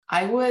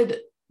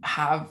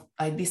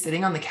I'd be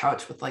sitting on the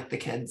couch with like the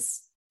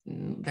kids.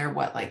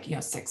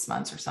 They're 6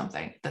 months or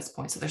something at this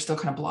point. So they're still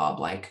kind of blob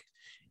like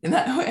in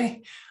that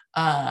way.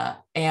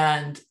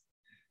 And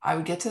I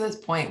would get to this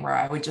point where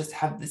I would just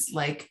have this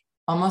like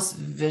almost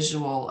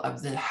visual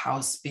of the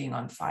house being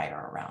on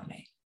fire around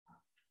me.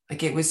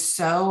 Like it was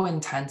so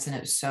intense and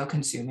it was so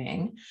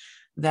consuming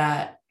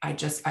that I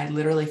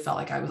literally felt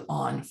like I was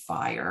on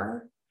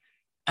fire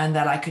and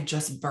that I could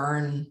just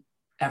burn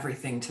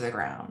everything to the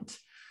ground.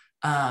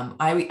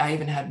 I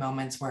even had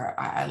moments where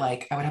I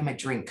would have my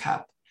drink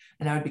cup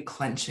and I would be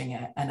clenching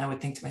it. And I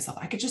would think to myself,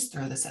 I could just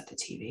throw this at the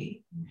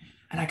TV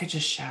and I could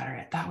just shatter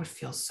it. That would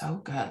feel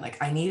so good. Like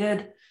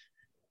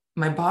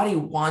my body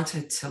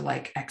wanted to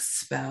like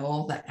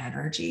expel the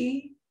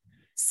energy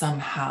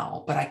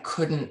somehow, but I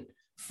couldn't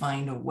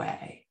find a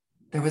way.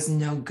 There was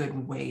no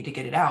good way to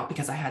get it out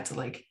because I had to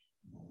like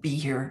be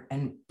here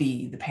and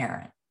be the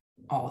parent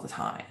all the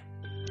time.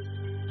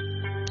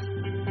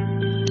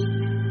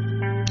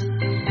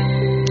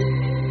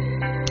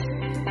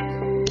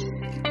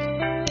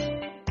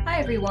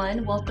 Hi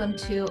everyone, welcome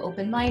to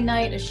Open Mind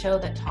Night, a show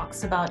that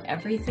talks about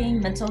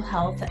everything mental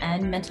health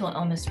and mental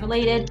illness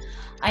related.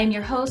 I am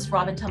your host,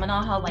 Robin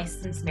Tamanaha,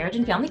 licensed marriage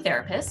and family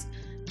therapist.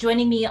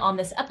 Joining me on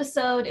this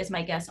episode is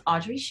my guest,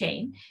 Audrey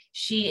Schoen.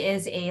 She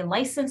is a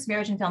licensed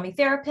marriage and family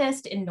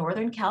therapist in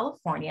Northern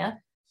California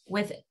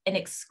with an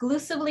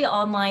exclusively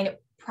online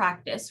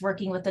practice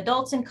working with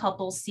adults and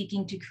couples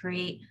seeking to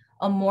create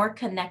a more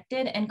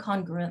connected and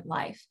congruent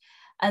life.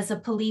 As a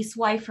police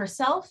wife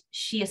herself,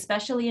 she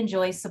especially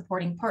enjoys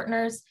supporting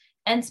partners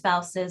and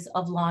spouses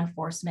of law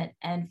enforcement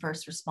and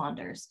first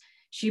responders.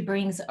 She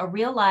brings a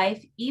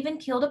real-life,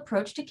 even-keeled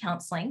approach to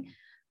counseling,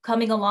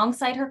 coming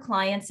alongside her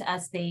clients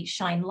as they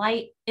shine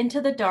light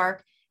into the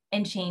dark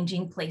and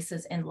changing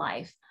places in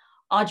life.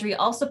 Audrey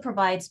also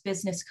provides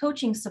business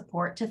coaching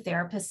support to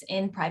therapists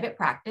in private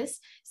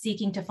practice,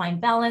 seeking to find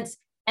balance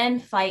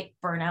and fight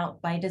burnout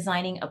by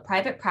designing a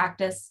private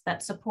practice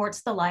that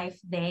supports the life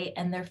they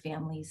and their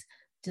families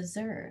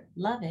deserve.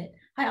 Love it.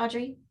 Hi,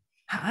 Audrey.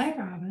 Hi,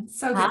 Robin.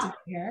 So good to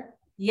be here.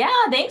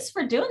 Yeah, thanks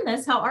for doing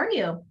this. How are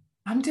you?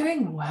 I'm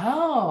doing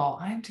well.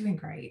 I'm doing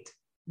great.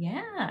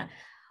 Yeah.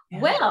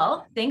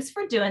 Well, thanks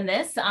for doing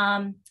this.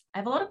 I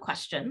have a lot of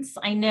questions.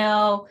 I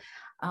know,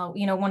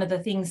 one of the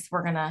things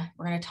we're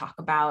gonna talk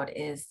about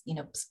is,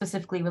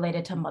 specifically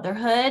related to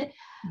motherhood.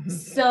 Mm-hmm.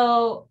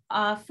 So,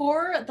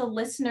 for the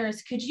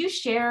listeners, could you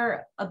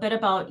share a bit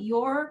about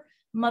your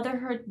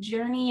motherhood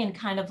journey and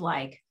kind of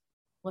like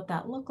what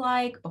that looked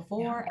like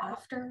before,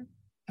 after?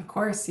 Of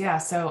course. Yeah.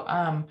 So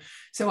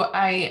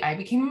I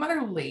became a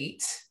mother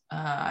late.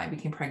 I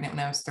became pregnant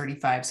when I was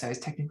 35. So I was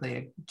technically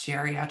a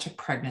geriatric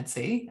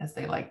pregnancy, as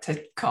they like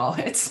to call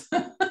it.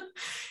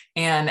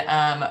 And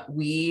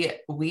we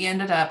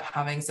ended up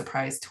having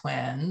surprise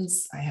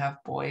twins. I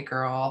have boy,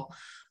 girl,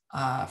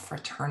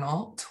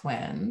 fraternal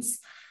twins.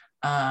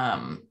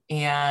 And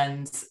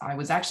I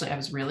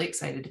was really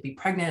excited to be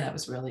pregnant. I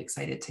was really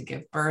excited to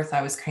give birth.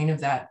 I was kind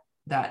of that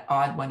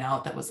odd one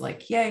out that was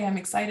like, yay, I'm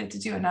excited to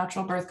do a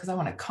natural birth because I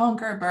want to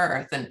conquer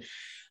birth.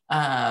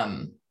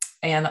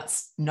 And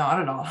that's not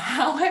at all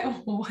how it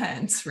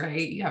went,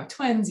 right? You have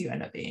twins, you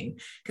end up being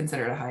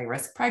considered a high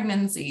risk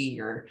pregnancy,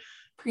 your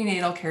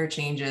prenatal care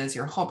changes,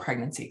 your whole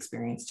pregnancy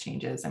experience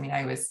changes. I mean,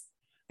 I was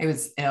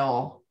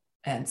ill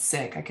and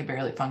sick. I could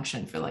barely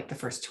function for like the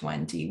first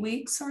 20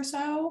 weeks or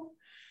so.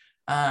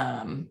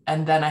 And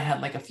then I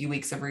had like a few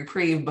weeks of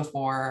reprieve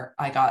before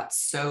I got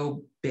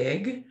so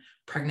big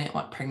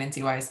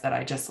pregnancy wise that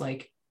I just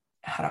like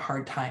had a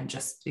hard time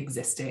just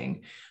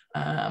existing.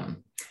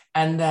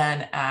 And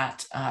then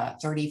at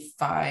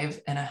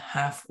 35 and a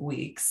half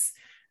weeks,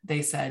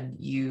 they said,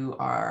 you've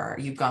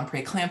gone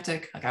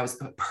preeclamptic. Like I was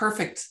a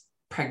perfect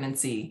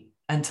pregnancy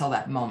until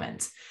that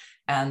moment.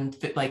 And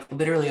like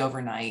literally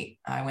overnight,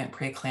 I went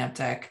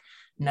preeclamptic.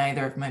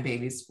 Neither of my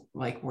babies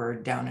like were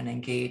down and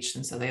engaged.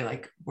 And so they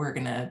like, we're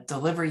going to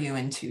deliver you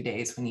in 2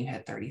 days. When you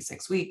hit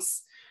 36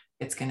 weeks,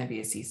 it's going to be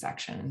a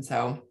C-section. And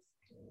so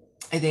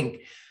I think,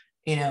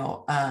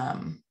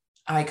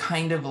 I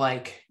kind of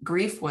like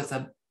grief was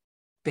a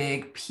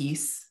big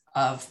piece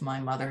of my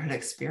motherhood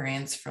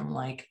experience from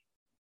like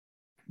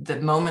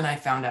the moment I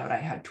found out I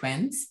had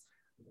twins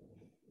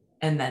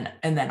and then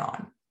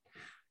on.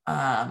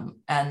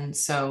 And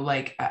so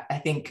like, I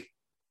think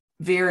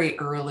very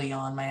early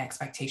on, my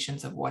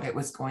expectations of what it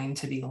was going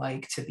to be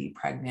like to be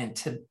pregnant,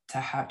 to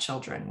have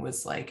children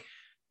was like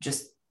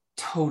just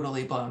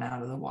totally blown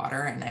out of the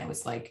water. And I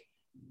was like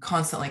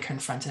constantly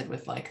confronted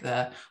with like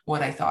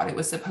what I thought it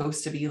was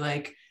supposed to be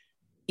like,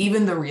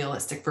 even the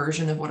realistic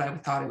version of what I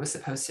thought it was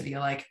supposed to be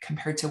like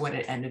compared to what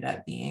it ended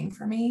up being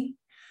for me.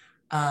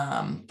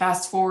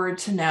 Fast forward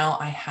to now,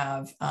 I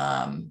have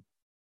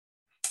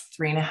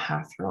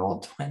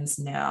 3.5-year-old twins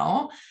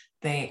now.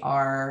 They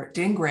are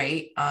doing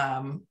great.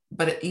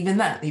 But even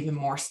then, even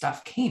more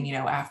stuff came,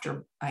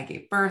 after I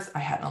gave birth. I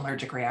had an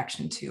allergic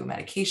reaction to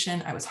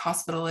medication. I was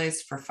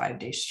hospitalized for 5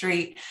 days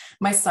straight.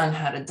 My son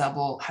had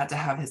to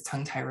have his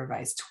tongue tie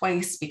revised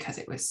twice because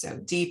it was so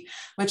deep,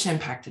 which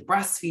impacted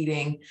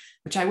breastfeeding,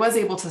 which I was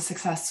able to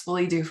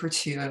successfully do for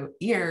 2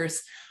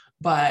 years.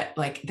 But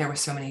like there were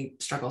so many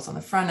struggles on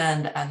the front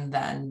end. And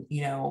then,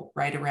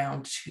 right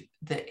around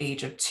the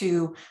age of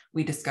 2,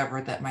 we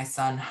discovered that my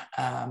son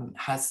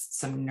has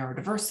some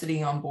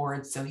neurodiversity on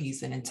board. So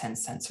he's an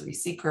intense sensory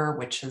seeker,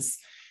 which has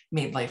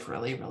made life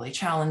really, really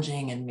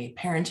challenging and made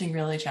parenting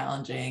really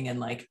challenging. And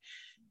like,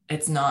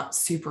 it's not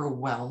super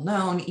well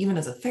known. Even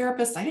as a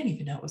therapist, I didn't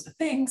even know it was a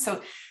thing.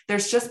 So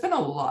there's just been a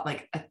lot,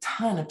 like a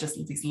ton of just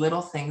these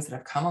little things that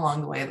have come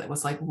along the way that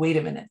was like, wait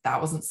a minute,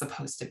 that wasn't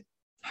supposed to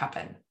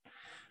happen.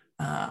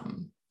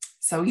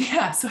 So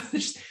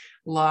there's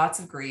lots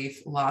of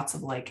grief, lots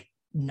of like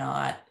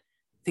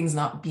things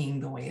not being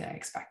the way that I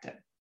expected.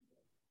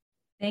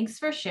 Thanks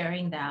for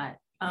sharing that.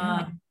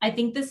 I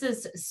think this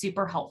is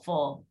super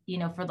helpful,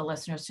 for the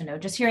listeners to know,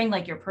 just hearing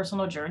like your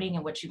personal journey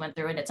and what you went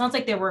through. And it sounds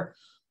like there were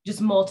just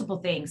multiple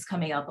things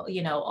coming up,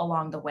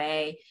 along the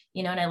way,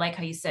 and I like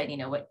how you said,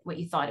 what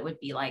you thought it would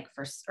be like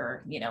first,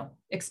 or,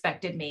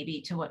 expected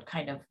maybe to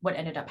what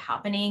ended up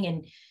happening.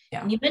 And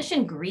you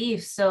mentioned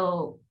grief.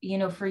 So,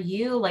 for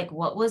you, like,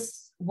 what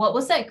was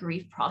that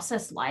grief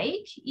process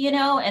like,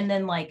 and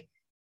then like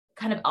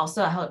kind of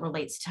also how it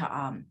relates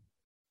to,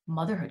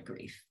 motherhood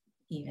grief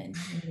even,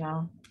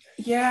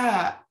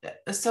 Yeah.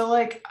 So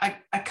like,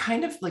 I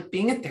kind of like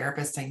being a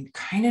therapist, I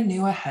kind of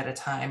knew ahead of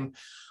time,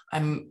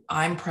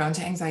 I'm prone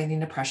to anxiety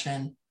and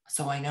depression.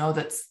 So I know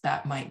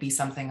that might be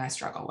something I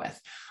struggle with.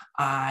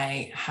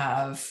 I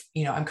have,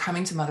 I'm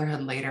coming to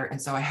motherhood later. And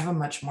so I have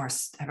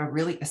a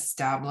really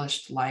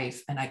established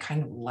life, and I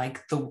kind of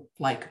like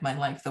my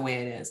life the way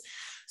it is.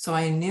 So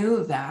I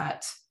knew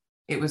that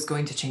it was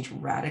going to change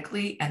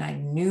radically. And I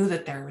knew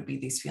that there would be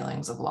these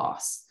feelings of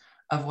loss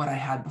of what I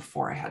had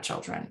before I had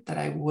children, that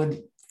I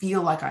would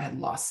feel like I had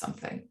lost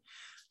something.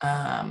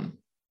 I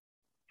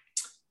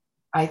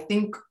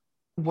think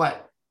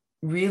what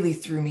really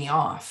threw me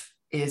off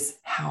is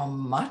how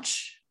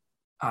much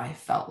I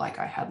felt like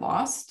I had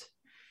lost,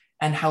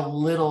 and how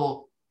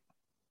little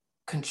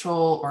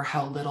control or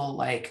how little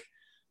like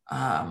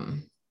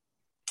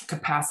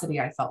capacity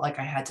I felt like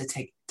I had to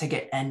take to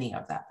get any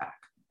of that back,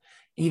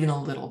 even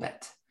a little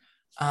bit.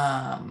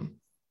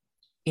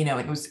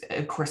 It was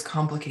of course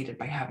complicated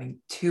by having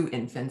 2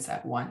 infants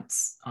at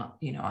once,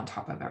 on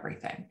top of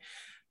everything.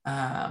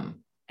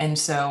 And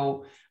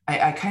so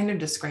I kind of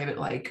describe it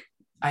like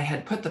I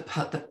had put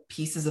the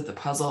pieces of the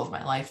puzzle of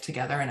my life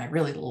together, and I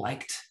really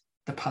liked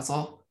the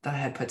puzzle that I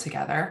had put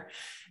together.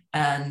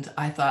 And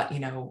I thought,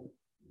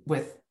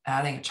 with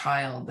adding a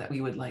child, that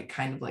we would like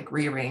kind of like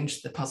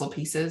rearrange the puzzle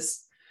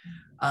pieces.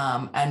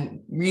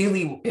 And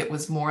really it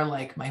was more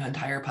like my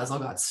entire puzzle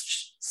got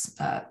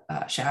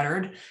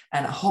shattered,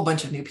 and a whole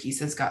bunch of new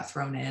pieces got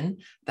thrown in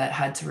that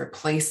had to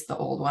replace the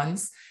old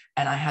ones.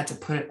 And I had to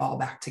put it all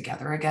back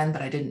together again,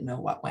 but I didn't know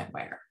what went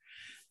where.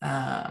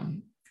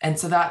 And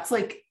so that's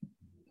like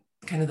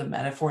kind of the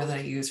metaphor that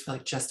I use for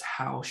like just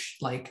how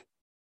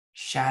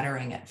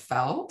shattering it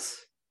felt.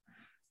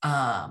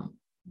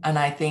 And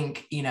I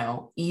think,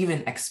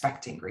 even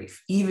expecting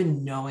grief,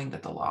 even knowing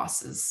that the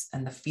losses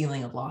and the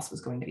feeling of loss was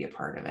going to be a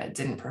part of it,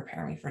 didn't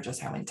prepare me for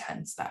just how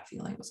intense that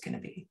feeling was going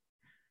to be.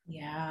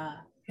 Yeah.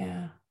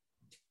 Yeah.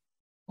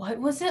 What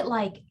was it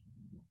like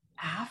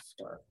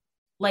after,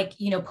 like,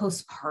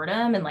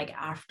 postpartum, and like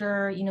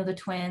after, the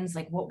twins,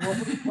 like what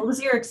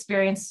was your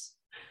experience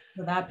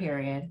for that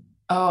period?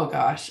 Oh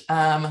gosh.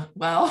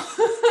 Well,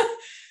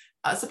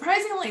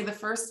 surprisingly, the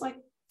first like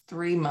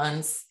 3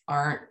 months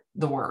aren't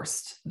the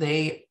worst.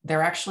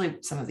 They're actually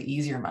some of the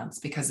easier months,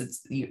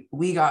 because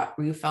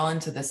we fell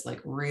into this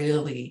like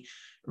really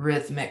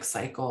rhythmic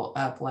cycle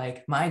of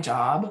like, my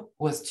job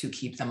was to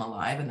keep them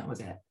alive, and that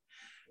was it.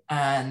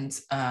 And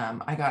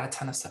I got a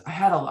ton of stuff. I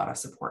had a lot of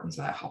support, and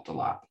so that helped a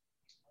lot.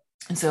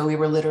 And so we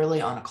were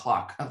literally on a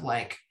clock of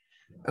like,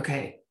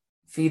 okay,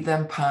 feed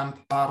them,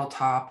 pump, bottle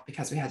top,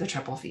 because we had to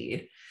triple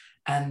feed.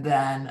 And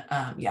then,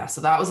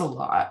 so that was a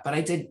lot, but I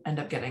did end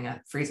up getting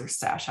a freezer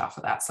stash off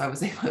of that. So I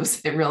was able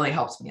it really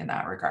helped me in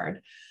that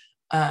regard.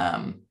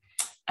 And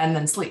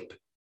then sleep.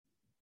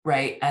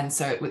 Right. And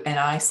so, and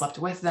I slept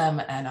with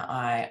them, and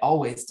I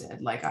always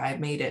did. Like, I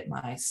made it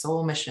my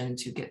sole mission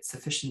to get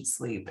sufficient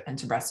sleep and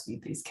to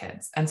breastfeed these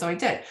kids. And so I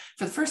did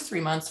for the first 3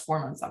 months, 4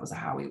 months. That was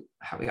how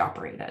we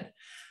operated.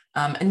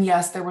 And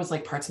yes, there was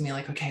like parts of me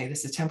like, okay,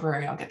 this is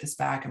temporary. I'll get this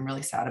back. I'm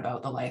really sad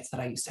about the life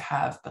that I used to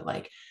have, but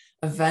like,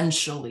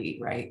 eventually,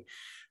 right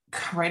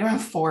around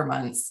 4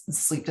 months,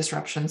 sleep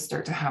disruptions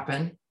start to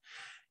happen.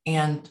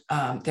 And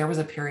there was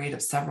a period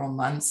of several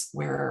months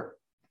where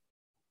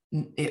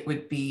it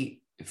would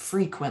be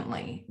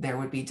frequently, there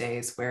would be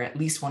days where at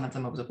least one of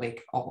them was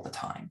awake all the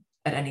time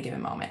at any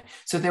given moment.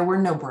 So there were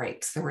no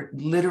breaks. There were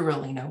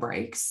literally no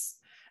breaks.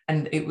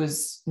 And it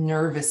was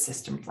nervous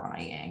system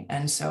frying.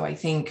 And so I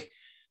think,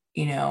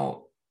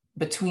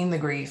 between the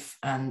grief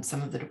and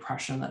some of the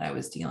depression that I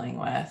was dealing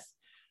with,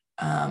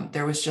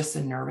 there was just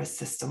a nervous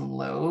system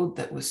load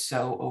that was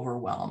so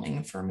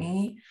overwhelming for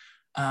me.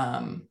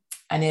 And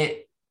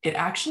it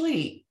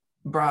actually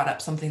brought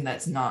up something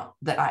that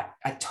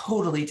I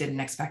totally didn't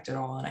expect at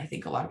all. And I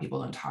think a lot of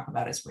people don't talk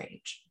about is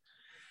rage.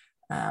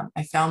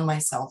 I found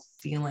myself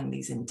feeling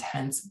these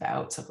intense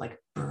bouts of like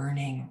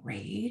burning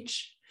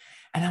rage.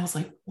 And I was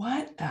like,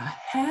 what the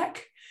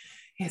heck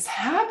is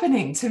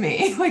happening to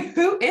me? Like,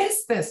 who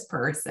is this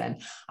person?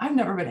 I've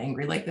never been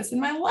angry like this in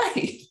my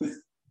life.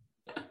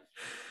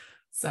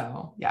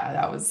 So yeah,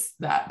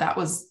 that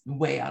was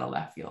way out of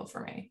left field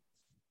for me.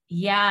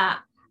 Yeah.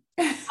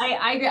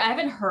 I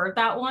haven't heard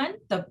that one,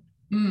 the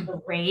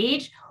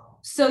rage.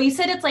 So you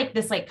said it's like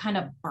this, like kind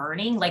of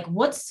burning, like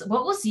what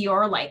was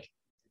your like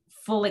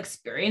full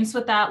experience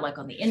with that? Like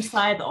on the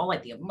inside, all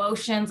like the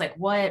emotions, like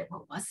what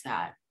was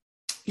that?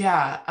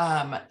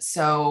 Yeah.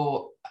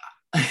 So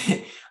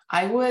I'd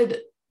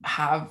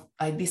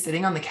be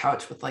sitting on the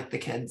couch with like the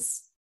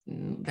kids.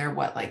 They're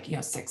what, like,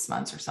 6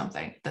 months or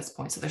something at this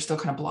point. So they're still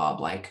kind of blob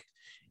like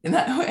in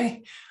that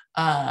way.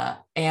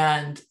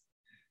 And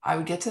I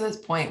would get to this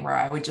point where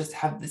I would just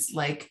have this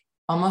like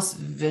almost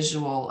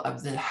visual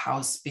of the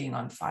house being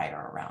on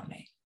fire around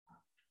me.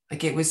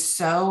 Like it was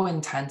so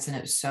intense and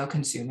it was so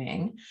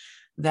consuming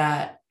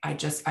that I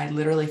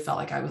literally felt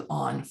like I was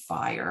on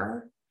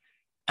fire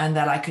and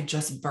that I could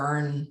just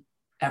burn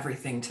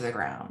everything to the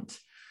ground.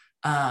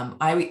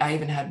 I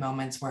even had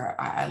moments where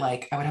I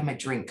would have my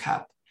drink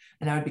cup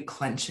and I would be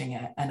clenching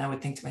it. And I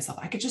would think to myself,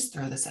 I could just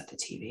throw this at the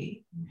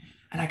TV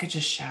and I could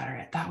just shatter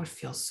it. That would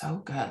feel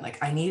so good. Like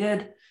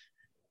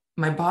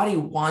my body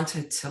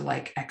wanted to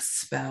like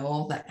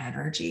expel the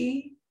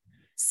energy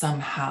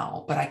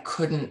somehow, but I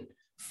couldn't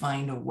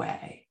find a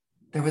way.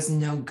 There was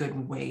no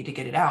good way to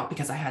get it out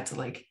because I had to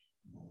like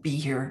be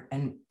here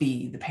and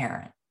be the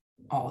parent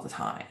all the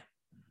time.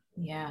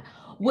 Yeah.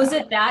 Was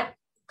it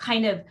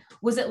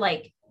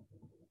like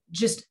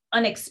just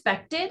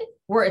unexpected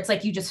where it's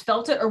like you just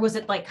felt it, or was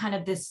it like kind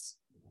of this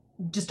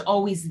just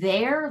always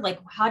there? Like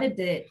how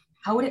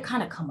would it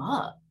kind of come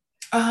up?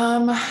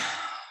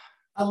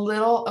 A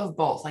little of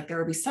both. Like there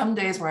would be some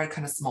days where I'd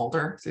kind of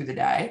smolder through the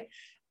day,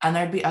 and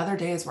there'd be other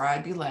days where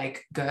I'd be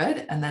like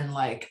good, and then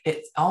like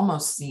it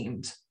almost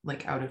seemed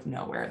like out of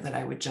nowhere that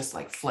I would just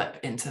like flip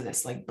into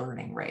this like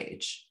burning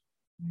rage.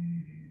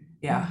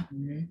 Yeah.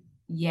 Mm-hmm.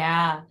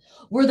 Yeah.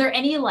 Were there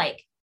any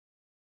like,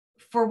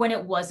 for when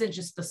it wasn't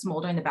just the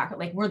smolder in the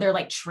background, like were there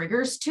like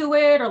triggers to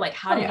it, or like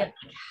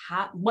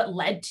what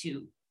led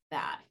to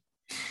that?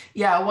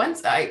 Yeah,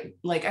 once I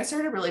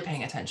started really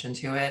paying attention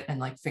to it and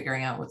like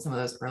figuring out what some of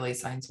those early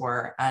signs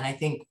were. And I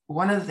think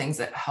one of the things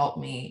that helped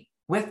me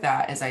with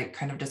that is I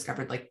kind of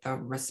discovered like the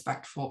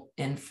respectful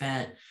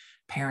infant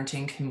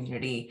parenting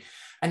community.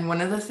 And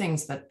one of the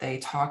things that they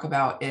talk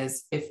about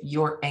is if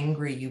you're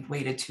angry, you've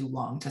waited too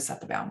long to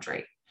set the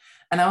boundary.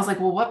 And I was like,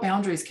 well, what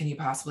boundaries can you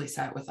possibly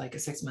set with like a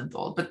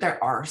 6-month-old? But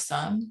there are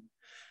some.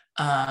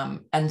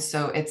 And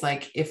so it's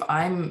like, if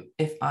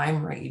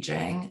I'm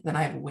raging, then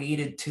I've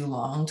waited too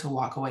long to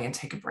walk away and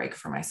take a break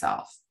for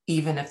myself,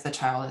 even if the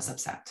child is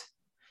upset,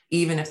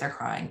 even if they're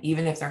crying,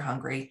 even if they're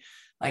hungry.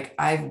 Like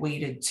I've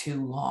waited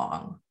too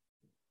long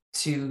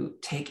to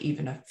take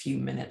even a few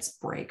minutes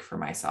break for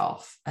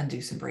myself and do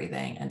some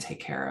breathing and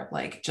take care of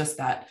like just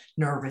that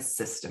nervous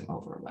system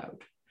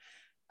overload.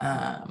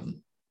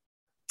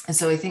 And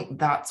so I think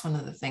that's one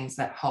of the things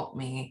that helped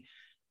me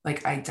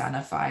like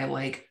identify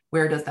like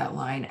where does that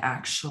line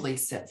actually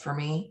sit for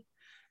me,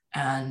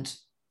 and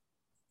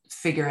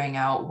figuring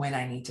out when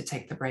I need to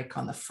take the break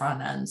on the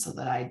front end so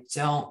that I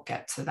don't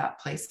get to that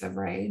place of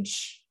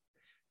rage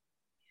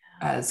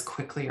as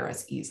quickly or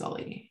as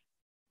easily.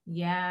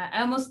 Yeah.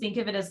 I almost think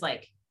of it as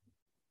like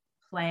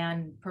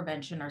plan,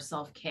 prevention, or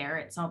self-care.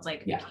 It sounds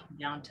like it came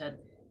down to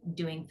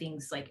doing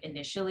things like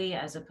initially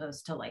as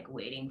opposed to like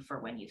waiting for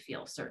when you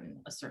feel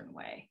a certain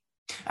way.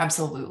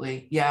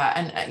 Absolutely. Yeah.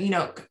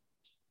 And,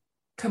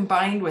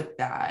 combined with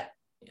that,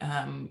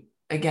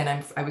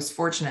 again, I was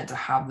fortunate to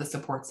have the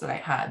supports that I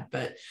had,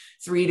 but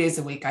 3 days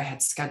a week I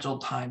had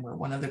scheduled time where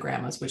one of the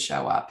grandmas would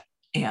show up,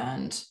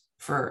 and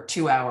for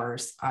 2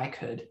 hours I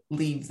could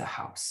leave the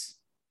house.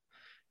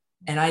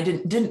 And I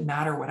didn't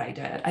matter what I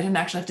did. I didn't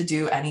actually have to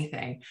do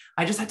anything.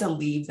 I just had to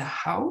leave the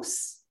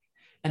house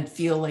and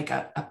feel like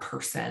a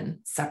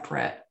person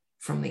separate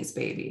from these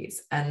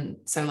babies. And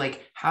so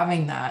like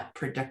having that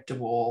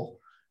predictable,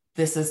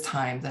 this is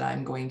time that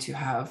I'm going to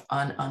have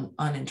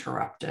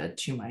uninterrupted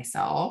to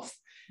myself,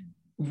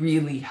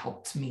 really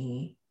helped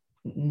me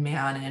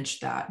manage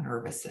that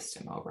nervous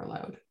system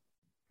overload.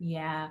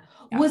 Yeah.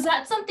 Was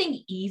that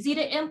something easy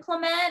to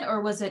implement,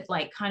 or was it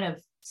like kind of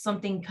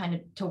something kind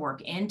of to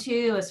work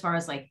into as far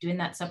as like doing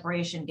that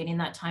separation, getting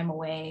that time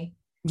away?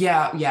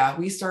 Yeah.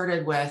 We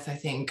started with, I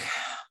think,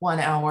 1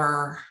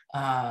 hour,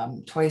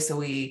 twice a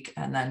week,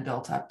 and then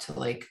built up to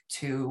like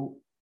 2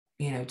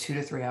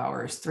 to 3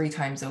 hours, 3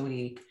 times a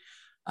week.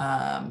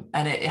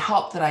 And it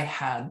helped that I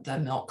had the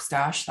milk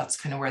stash.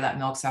 That's kind of where that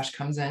milk stash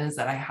comes in, is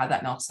that I had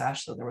that milk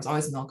stash. So there was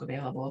always milk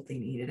available if they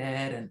needed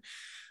it. And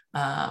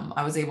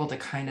I was able to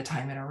kind of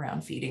time it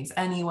around feedings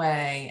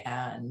anyway.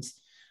 And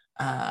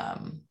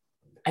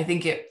I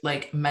think it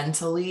like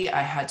mentally,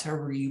 I had to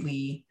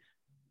really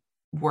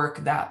work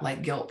that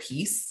like guilt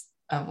piece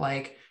of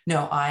like,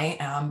 no, I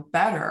am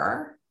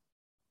better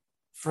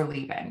for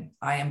leaving.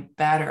 I am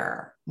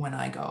better when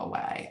I go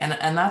away.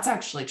 And that's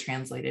actually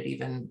translated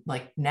even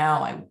like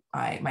now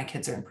my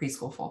kids are in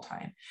preschool full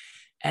time.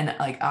 And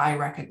like, I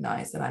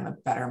recognize that I'm a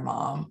better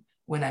mom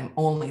when I'm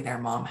only their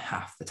mom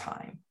half the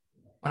time,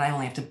 when I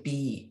only have to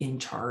be in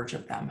charge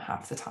of them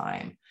half the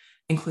time,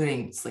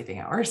 including sleeping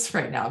hours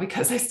right now,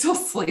 because I still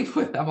sleep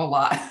with them a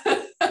lot.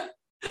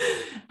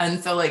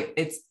 And so like,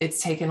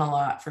 it's taken a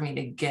lot for me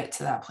to get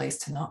to that place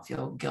to not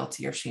feel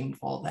guilty or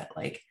shameful that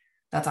like,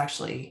 that's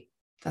actually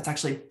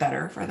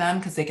better for them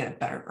because they get a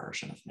better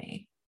version of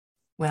me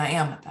when I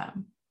am with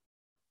them.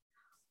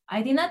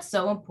 I think that's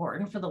so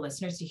important for the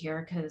listeners to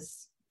hear,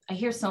 because I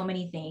hear so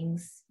many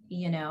things,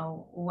 you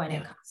know, when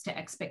it comes to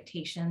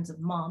expectations of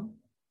mom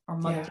or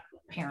motherhood,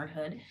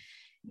 parenthood,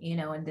 you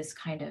know, and this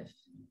kind of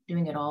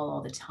doing it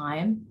all the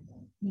time.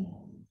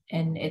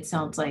 And it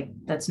sounds like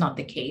that's not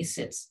the case.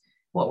 It's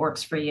what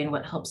works for you and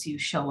what helps you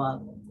show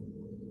up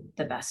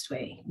the best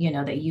way, you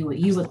know, that you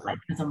would like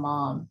as a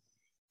mom.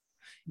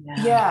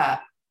 Yeah.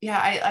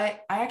 I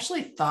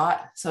actually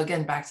thought, so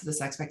again, back to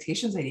this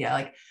expectations idea,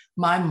 like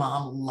my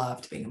mom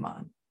loved being a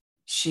mom.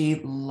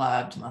 She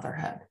loved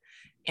motherhood.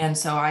 And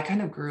so I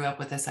kind of grew up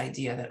with this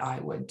idea that I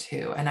would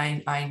too. And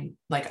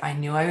I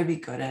knew I would be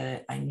good at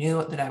it. I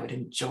knew that I would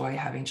enjoy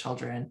having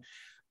children.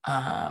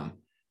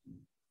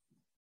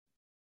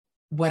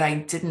 What I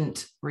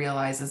didn't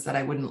realize is that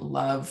I wouldn't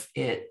love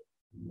it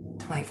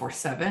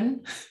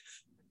 24/7.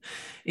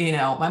 You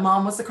know, my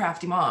mom was the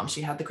crafty mom.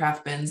 She had the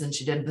craft bins and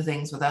she did the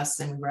things with us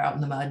and we were out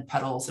in the mud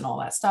puddles and all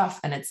that stuff.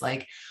 And it's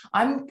like,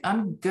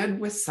 I'm good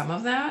with some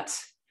of that,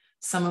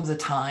 some of the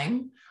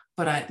time,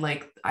 but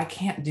I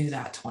can't do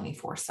that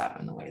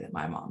 24/7 the way that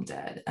my mom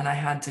did. And I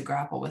had to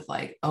grapple with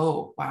like,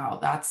 oh, wow,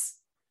 that's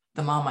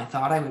the mom I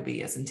thought I would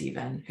be isn't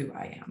even who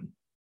I am.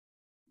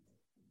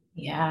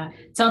 Yeah.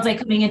 It sounds like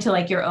coming into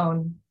like your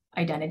own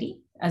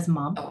identity as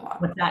mom,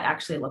 what that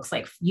actually looks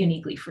like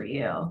uniquely for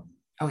you.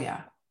 Oh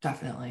yeah,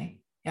 definitely.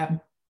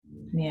 Yep.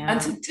 Yeah.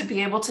 And to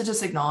be able to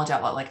just acknowledge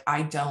out loud, like,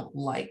 I don't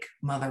like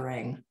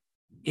mothering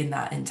in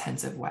that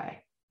intensive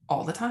way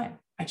all the time.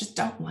 I just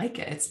don't like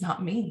it. It's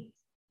not me.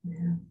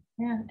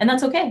 Yeah. And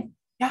that's okay.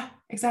 Yeah,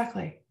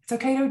 exactly. It's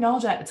okay to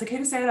acknowledge that. It's okay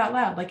to say it out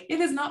loud. Like, it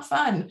is not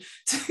fun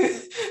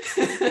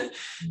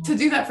to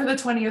do that for the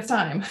 20th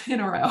time in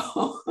a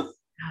row.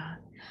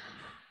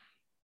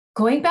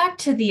 Going back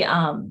to the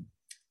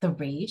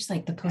rage,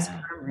 like the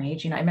postpartum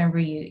rage, you know, I remember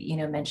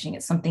you mentioning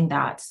it's something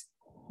that's,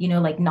 you know,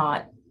 like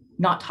not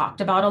talked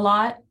about a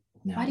lot.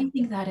 No. Why do you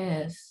think that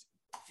is?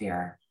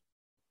 Fear.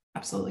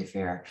 Absolutely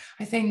fear.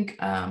 I think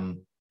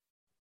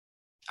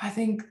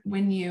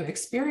when you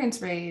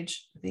experience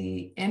rage,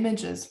 the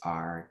images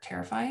are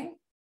terrifying.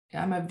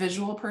 I'm a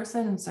visual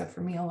person. And so for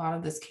me, a lot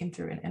of this came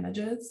through in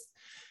images.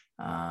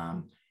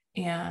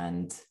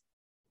 And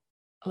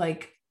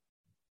like,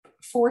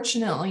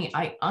 fortunately,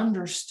 I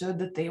understood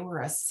that they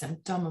were a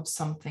symptom of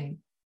something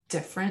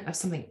different, of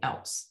something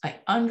else. I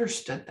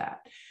understood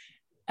that.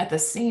 At the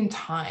same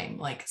time,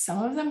 like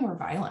some of them were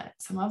violent,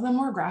 some of them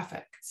were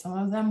graphic, some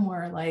of them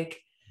were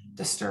like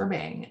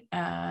disturbing.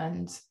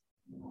 And,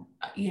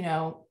 you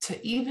know,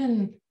 to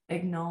even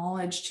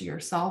acknowledge to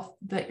yourself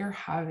that you're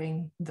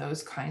having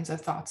those kinds of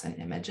thoughts and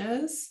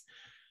images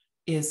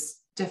is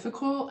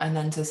difficult. And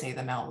then to say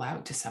them out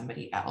loud to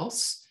somebody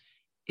else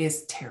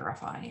is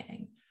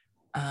terrifying.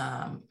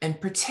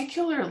 And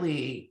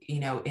particularly, you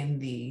know, in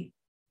the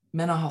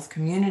mental health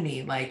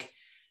community, like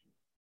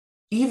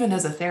even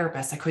as a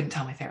therapist, I couldn't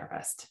tell my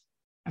therapist.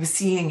 I was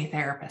seeing a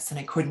therapist and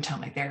I couldn't tell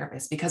my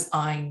therapist because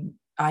I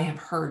have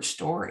heard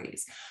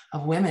stories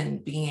of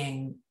women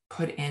being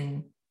put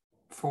in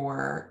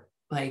for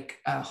like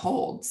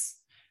holds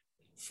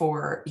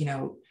for, you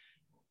know,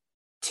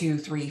 2,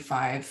 3,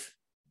 5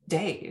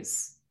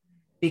 days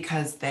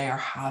because they are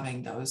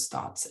having those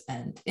thoughts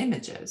and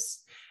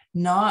images,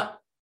 not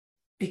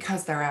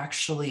because they're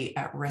actually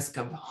at risk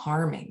of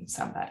harming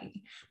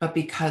somebody, but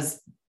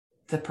because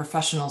the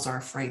professionals are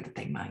afraid that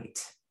they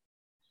might.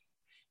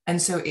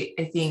 And so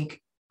I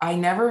think I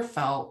never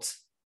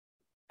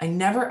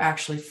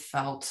actually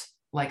felt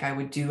like I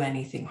would do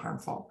anything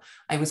harmful.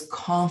 I was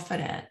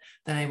confident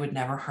that I would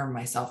never harm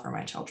myself or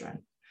my children.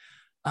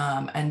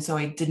 And so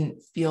I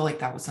didn't feel like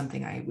that was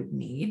something I would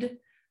need,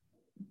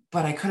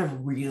 but I could have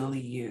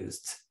really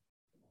used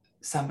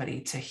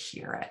somebody to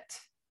hear it.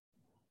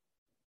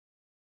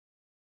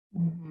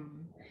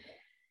 Mm-hmm.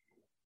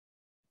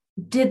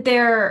 Did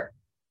there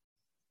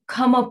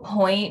come a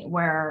point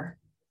where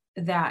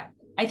that,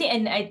 I think,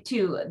 and I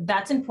too,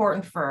 that's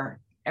important for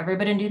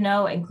everybody to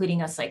know,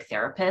 including us like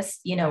therapists,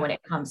 you know, when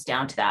it comes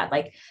down to that,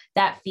 like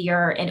that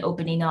fear and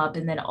opening up,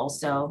 and then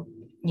also,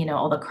 you know,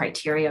 all the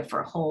criteria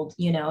for hold,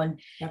 you know, and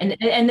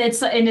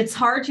it's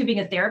hard to being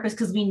a therapist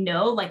because we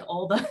know like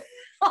all the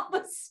all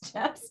the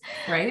steps.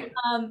 Right.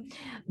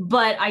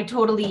 But I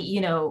totally,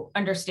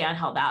 understand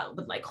how that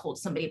would like hold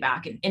somebody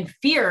back and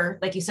fear,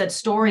 like you said,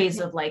 stories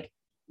of like,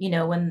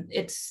 when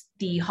it's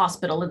the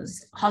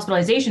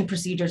hospitalization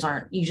procedures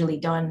aren't usually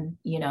done,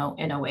 in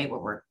a way where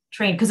we're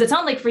trained. Cause it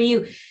sounds like for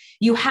you,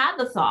 you had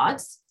the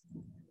thoughts,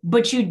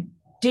 but you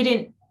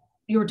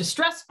were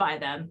distressed by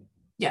them.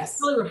 Yes.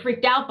 You were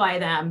freaked out by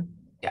them.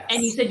 Yes.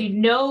 And you said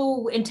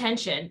no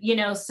intention,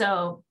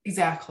 so.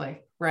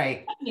 Exactly.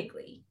 Right.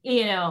 Technically,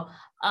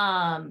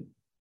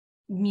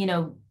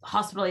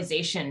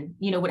 hospitalization,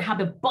 would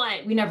happen,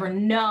 but we never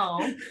know.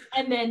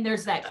 And then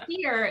there's that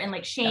fear and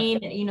like shame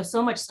and,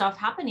 so much stuff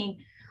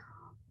happening.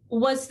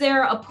 Was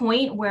there a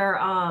point where,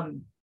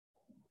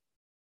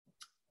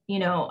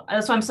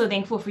 that's why I'm so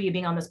thankful for you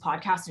being on this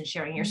podcast and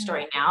sharing your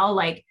story now.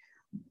 Like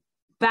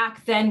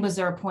back then, was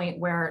there a point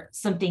where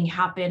something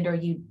happened or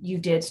you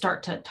did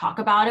start to talk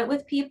about it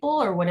with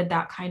people, or what did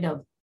that kind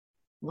of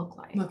look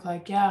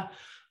like? Yeah.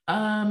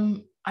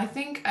 I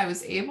think I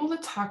was able to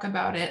talk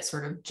about it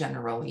sort of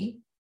generally.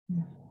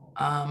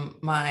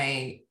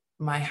 My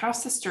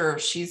house sister,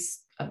 she's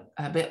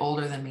a bit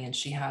older than me, and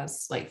she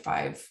has like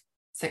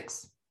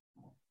six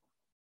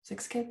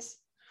kids.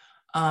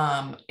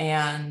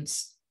 And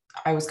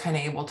I was kind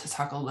of able to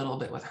talk a little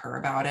bit with her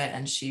about it,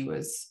 and she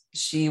was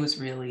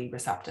really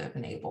receptive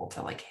and able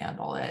to like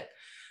handle it.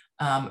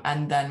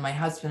 And then my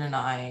husband and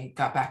I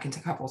got back into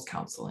couples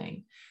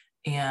counseling.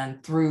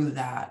 And through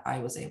that, I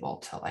was able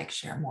to like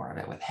share more of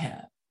it with him.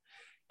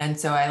 And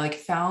so I like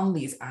found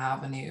these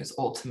avenues.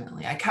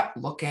 Ultimately, I kept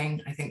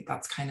looking. I think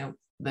that's kind of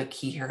the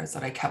key here, is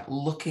that I kept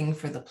looking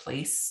for the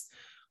place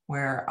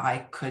where I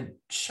could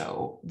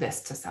show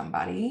this to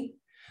somebody.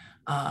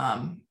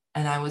 And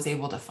I was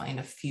able to find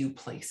a few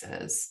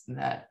places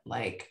that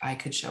like I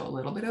could show a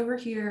little bit over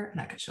here,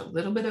 and I could show a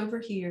little bit over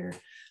here.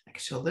 I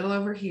could show a little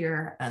over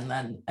here. And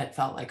then it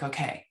felt like,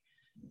 okay,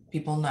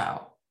 people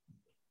know.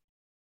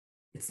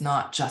 It's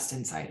not just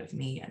inside of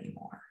me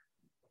anymore.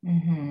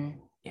 Mm-hmm.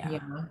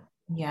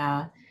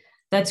 Yeah.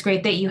 That's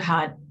great that you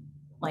had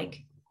like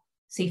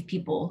safe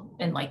people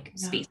and like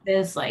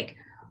spaces like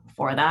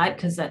for that.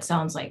 Cause that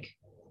sounds like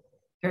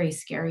very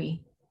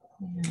scary.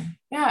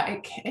 Yeah.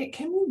 It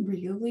can be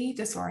really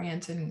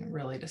disorienting and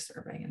really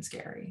disturbing and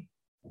scary.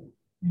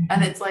 Mm-hmm.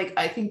 And it's like,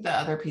 I think the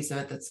other piece of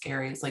it that's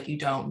scary is like, you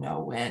don't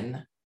know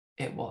when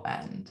it will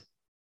end.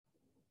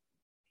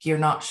 You're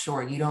not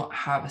sure. You don't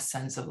have a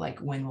sense of like,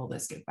 when will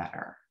this get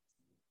better?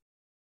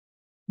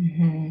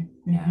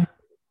 Mm-hmm.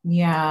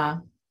 Yeah.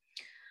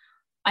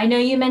 I know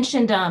you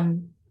mentioned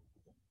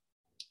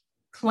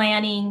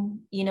planning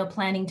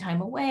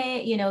time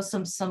away,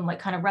 some like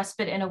kind of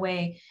respite in a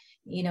way,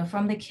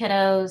 from the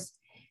kiddos.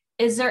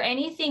 Is there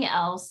anything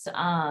else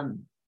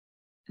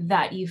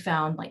that you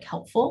found like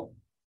helpful?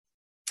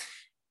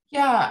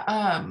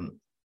 Yeah.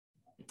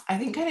 I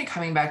think kind of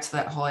coming back to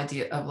that whole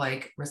idea of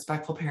like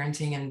respectful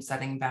parenting and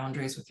setting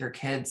boundaries with your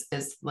kids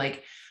is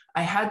like,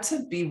 I had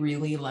to be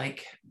really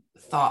like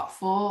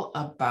thoughtful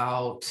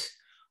about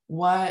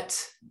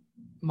what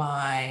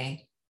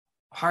my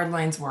hard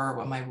lines were,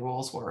 what my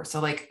rules were. So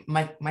like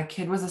my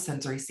kid was a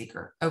sensory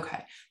seeker.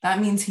 Okay. That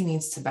means he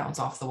needs to bounce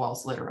off the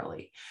walls,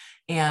 literally.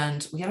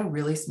 And we had a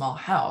really small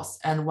house.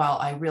 And while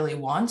I really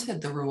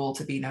wanted the rule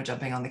to be no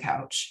jumping on the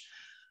couch,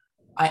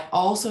 I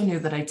also knew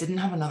that I didn't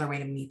have another way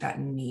to meet that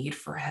need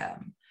for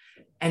him.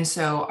 And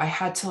so I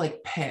had to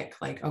like pick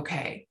like,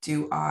 okay,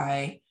 do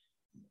I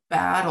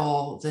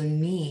battle the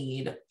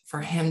need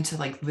for him to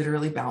like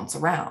literally bounce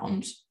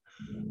around,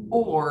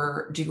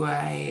 or do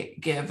I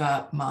give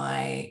up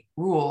my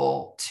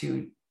rule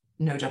to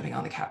no jumping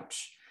on the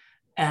couch?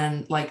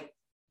 And like,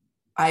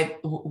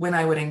 when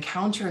I would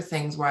encounter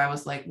things where I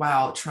was like,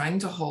 wow, trying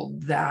to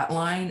hold that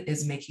line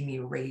is making me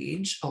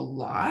rage a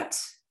lot.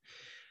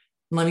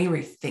 Let me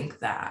rethink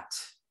that.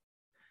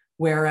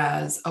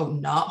 Whereas,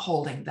 not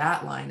holding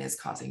that line is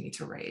causing me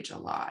to rage a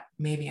lot.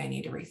 Maybe I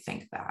need to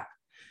rethink that.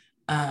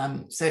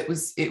 So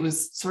it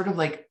was sort of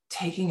like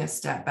taking a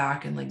step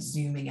back and like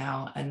zooming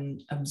out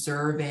and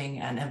observing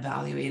and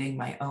evaluating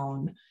my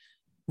own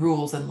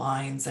rules and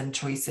lines and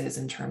choices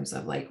in terms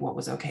of like what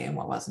was okay and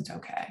what wasn't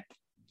okay.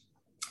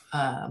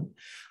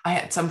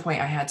 At some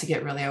point I had to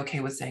get really okay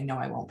with saying, no,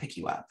 I won't pick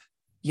you up.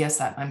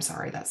 Yes, I'm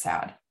sorry. That's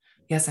sad.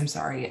 Yes, I'm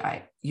sorry.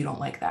 You don't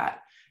like that.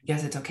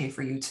 Yes, it's okay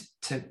for you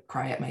to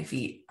cry at my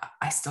feet.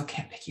 I still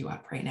can't pick you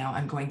up right now.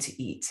 I'm going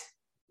to eat.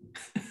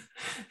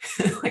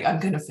 Like I'm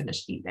going to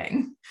finish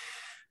eating.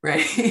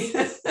 Right.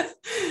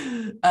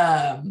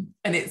 And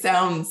it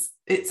sounds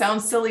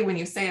silly when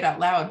you say it out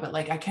loud, but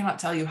like, I cannot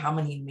tell you how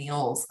many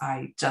meals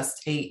I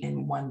just ate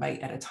in one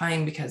bite at a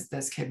time because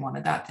this kid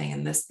wanted that thing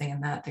and this thing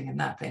and that thing and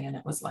that thing. And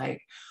it was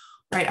like,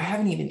 right, I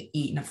haven't even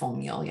eaten a full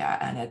meal yet.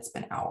 And it's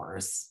been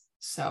hours.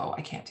 So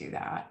I can't do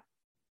that.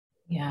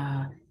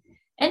 Yeah.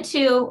 And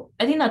two,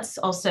 I think that's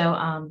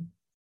also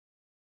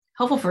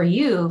helpful for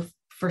you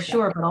for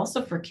sure, but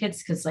also for kids,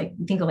 because like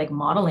you think of like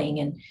modeling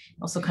and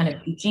also kind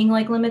of teaching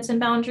like limits and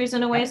boundaries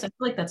in a way. So I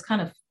feel like that's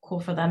kind of cool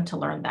for them to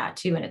learn that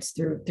too. And it's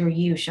through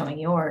you showing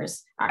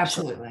yours.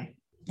 Actually.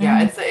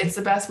 Yeah, it's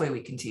the best way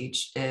we can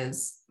teach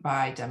is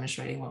by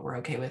demonstrating what we're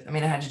okay with. I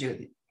mean, I had to do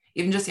it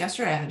even just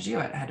yesterday. I had to do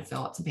it. I had to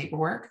fill out some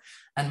paperwork,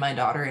 and my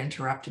daughter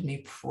interrupted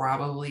me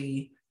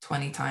probably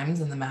 20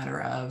 times in the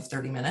matter of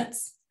 30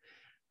 minutes.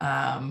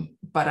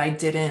 But I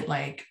didn't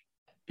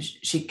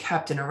she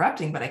kept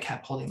interrupting, but I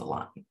kept holding the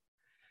line,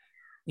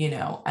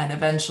 and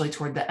eventually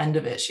toward the end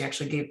of it, she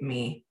actually gave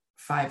me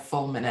 5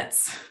 full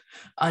minutes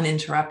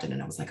uninterrupted.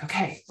 And I was like,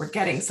 okay, we're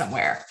getting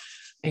somewhere.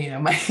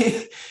 My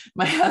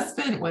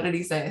husband, what did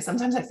he say?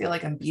 Sometimes I feel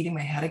like I'm beating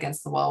my head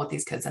against the wall with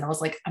these kids. And I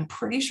was like, I'm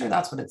pretty sure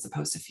that's what it's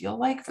supposed to feel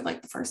like for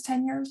like the first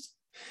 10 years.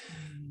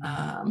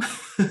 I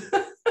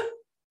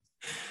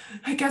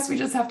guess we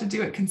just have to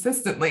do it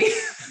consistently.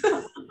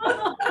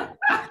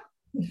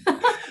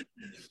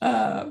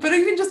 But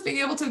even just being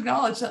able to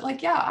acknowledge that,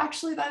 like, yeah,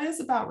 actually that is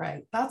about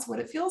right. That's what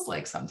it feels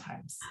like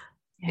sometimes.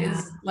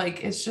 Is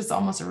like, it's just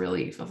almost a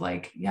relief of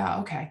like, yeah,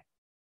 okay,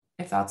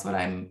 if that's what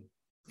I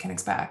can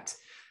expect,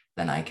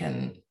 then I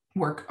can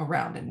work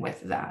around and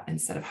with that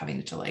instead of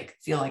having to like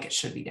feel like it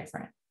should be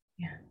different.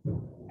 Yeah.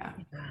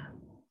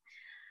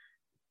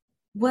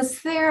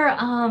 Was there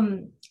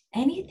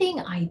anything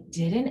I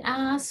didn't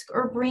ask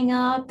or bring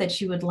up that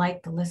you would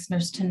like the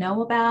listeners to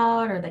know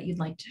about or that you'd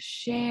like to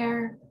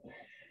share?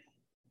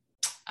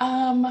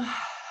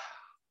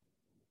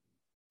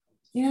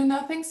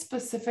 Nothing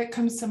specific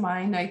comes to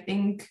mind. I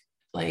think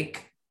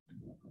like,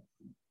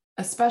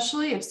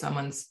 especially if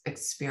someone's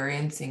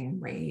experiencing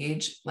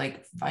rage,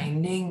 like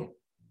finding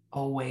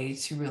a way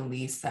to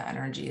release the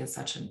energy is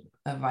such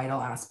a vital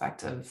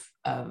aspect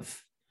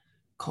of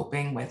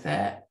coping with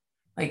it.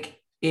 Like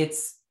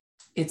it's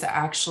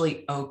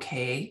actually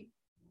okay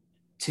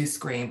to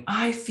scream,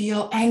 I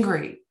feel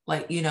angry.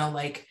 Like,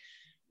 like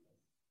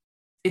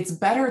it's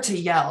better to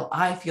yell,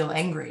 I feel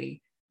angry,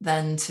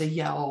 than to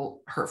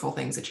yell hurtful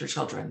things at your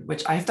children,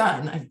 which I've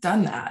done. I've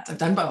done that. I've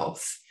done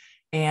both.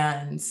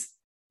 And,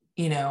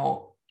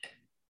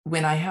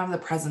 when I have the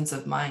presence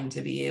of mind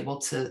to be able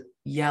to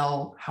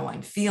yell how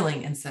I'm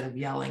feeling instead of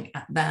yelling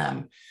at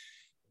them,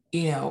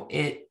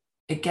 it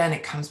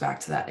comes back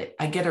to that.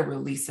 I get a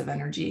release of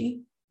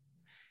energy.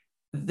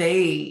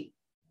 They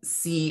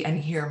see and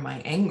hear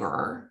my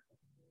anger,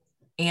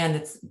 and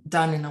it's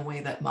done in a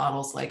way that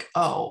models like,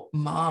 oh,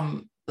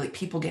 mom, like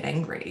people get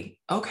angry.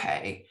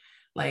 Okay.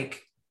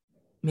 Like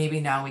maybe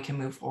now we can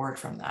move forward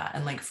from that.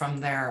 And like, from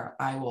there,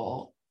 I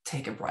will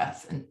take a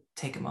breath and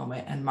take a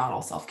moment and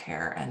model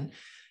self-care. And,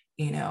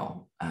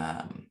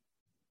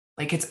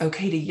 like, it's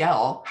okay to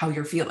yell how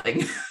you're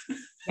feeling.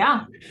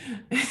 Yeah.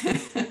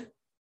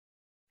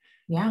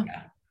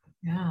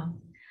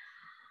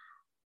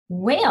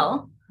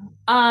 Well,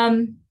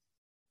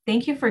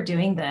 thank you for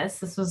doing this.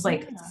 This was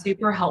like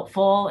super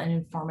helpful and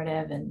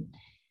informative. And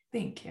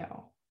thank you.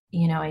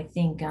 I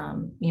think,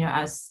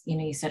 as,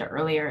 you said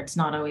earlier, it's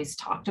not always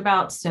talked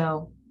about.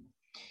 So,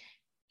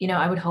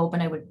 I would hope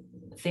and I would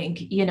think,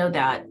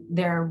 that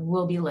there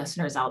will be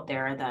listeners out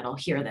there that'll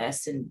hear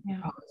this and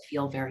probably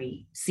feel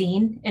very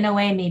seen in a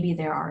way. Maybe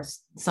there are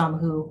some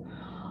who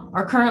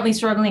are currently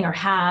struggling or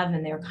have,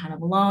 and they're kind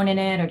of alone in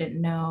it or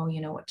didn't know,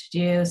 what to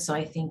do. So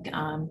I think,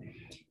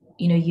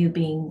 you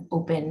being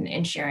open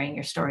and sharing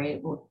your story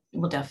will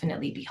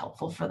definitely be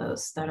helpful for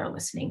those that are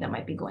listening that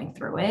might be going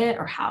through it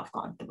or have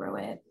gone through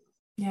it.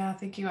 Yeah,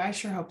 thank you. I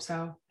sure hope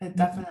so. It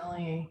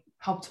definitely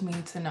helped me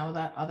to know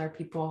that other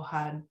people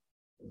had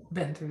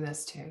been through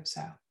this too.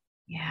 So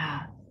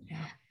yeah.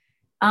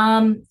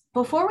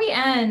 Before we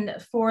end,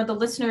 for the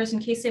listeners, in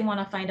case they want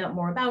to find out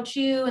more about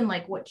you and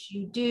like what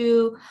you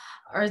do,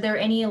 are there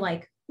any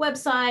like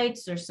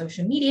websites or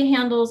social media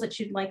handles that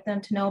you'd like them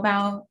to know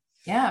about?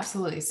 Yeah,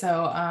 absolutely.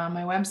 So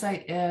my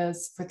website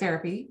is for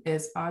therapy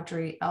is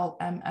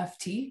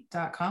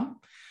audreylmft.com.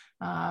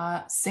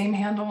 Same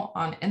handle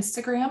on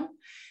Instagram.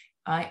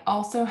 I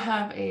also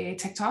have a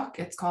TikTok.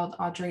 It's called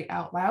Audrey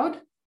Out Loud.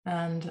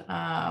 And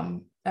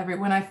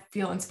when I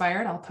feel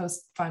inspired, I'll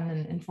post fun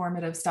and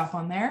informative stuff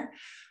on there.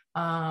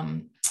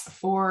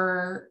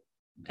 For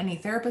any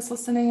therapists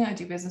listening, I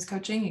do business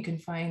coaching. You can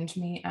find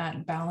me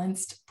at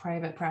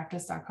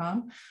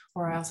balancedprivatepractice.com,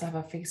 or I also have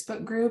a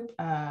Facebook group,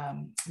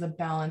 the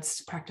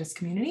Balanced Practice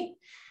Community.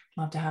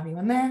 Love to have you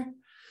in there.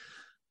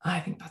 I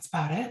think that's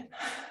about it.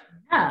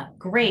 Yeah,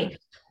 great.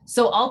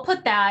 So I'll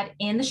put that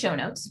in the show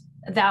notes.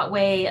 That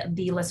way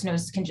the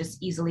listeners can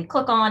just easily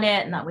click on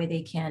it, and that way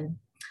they can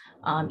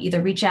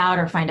either reach out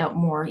or find out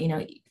more,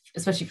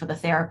 especially for the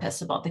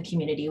therapists, about the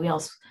community.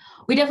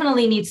 We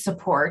definitely need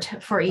support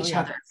for each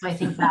other. So I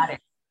think that is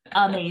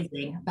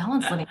amazing.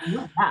 Balanced living, I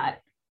love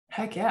that.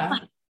 Heck yeah.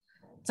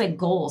 It's like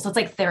goals. It's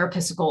like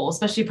therapist goals,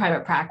 especially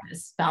private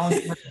practice.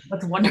 Balanced living.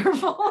 That's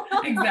wonderful.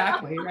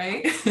 Exactly,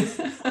 right?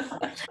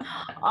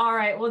 All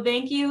right. Well,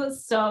 thank you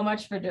so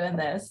much for doing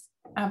this.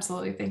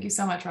 Absolutely. Thank you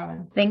so much,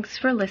 Robin. Thanks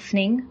for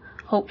listening.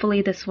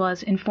 Hopefully this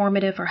was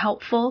informative or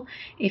helpful.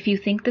 If you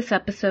think this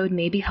episode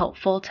may be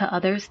helpful to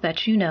others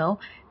that you know,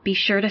 be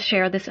sure to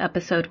share this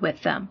episode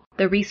with them.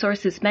 The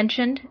resources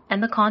mentioned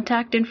and the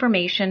contact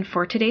information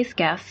for today's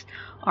guest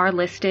are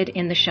listed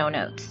in the show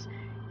notes.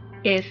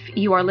 If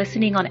you are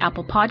listening on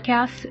Apple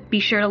Podcasts, be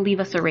sure to leave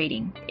us a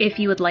rating. If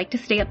you would like to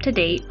stay up to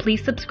date,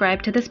 please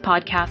subscribe to this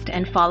podcast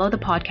and follow the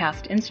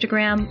podcast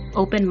Instagram,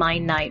 Open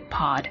Mind Night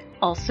Pod.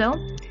 Also,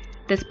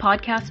 this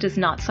podcast is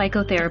not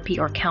psychotherapy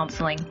or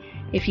counseling.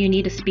 If you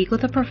need to speak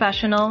with a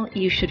professional,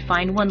 you should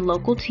find one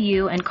local to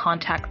you and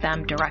contact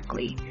them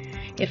directly.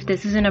 If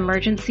this is an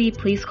emergency,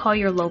 please call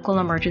your local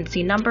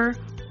emergency number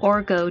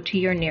or go to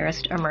your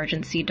nearest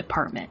emergency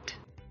department.